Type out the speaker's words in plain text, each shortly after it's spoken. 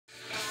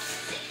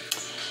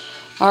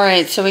All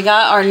right, so we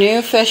got our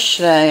new fish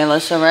today,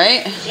 Alyssa,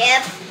 right?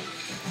 Yep.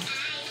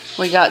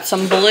 We got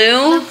some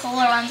blue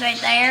polar ones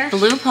right there.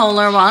 Blue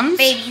polar ones.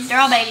 Babies, they're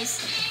all babies.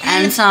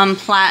 And some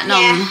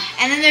platinum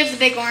and then there's the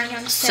big orange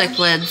ones too.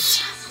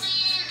 cichlids.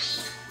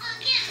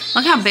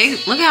 Look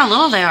how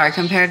little they are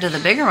compared to the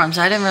bigger ones.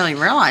 I didn't really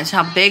realize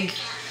how big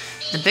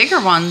the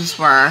bigger ones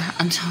were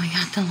until we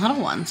got the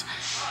little ones.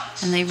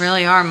 And they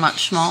really are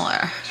much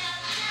smaller.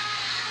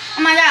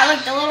 Oh my god,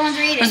 look, the little ones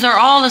are eating. Because they're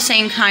all the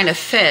same kind of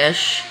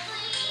fish.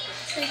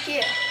 So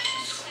cute.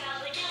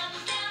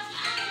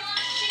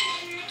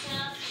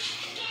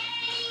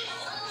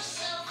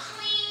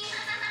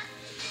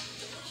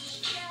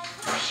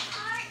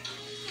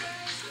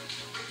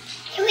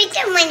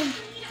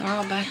 They're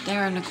all back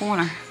there in the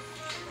corner.